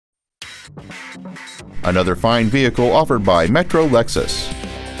Another fine vehicle offered by MetroLexus.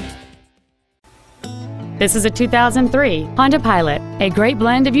 This is a 2003 Honda Pilot, a great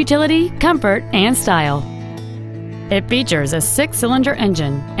blend of utility, comfort, and style. It features a 6-cylinder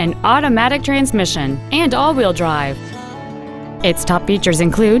engine, an automatic transmission, and all-wheel drive. Its top features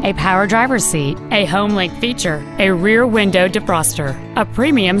include a power driver's seat, a home-link feature, a rear window defroster, a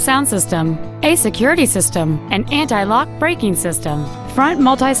premium sound system, a security system, an anti-lock braking system, front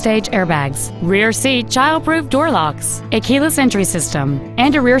multi-stage airbags, rear seat child-proof door locks, a keyless entry system,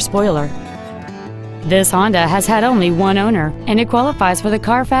 and a rear spoiler. This Honda has had only one owner, and it qualifies for the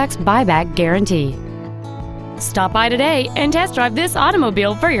Carfax buyback guarantee. Stop by today and test drive this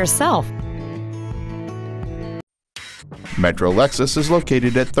automobile for yourself. MetroLexus is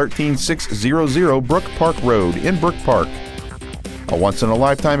located at 13600 Brook Park Road in Brook Park. A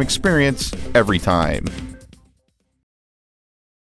once-in-a-lifetime experience every time.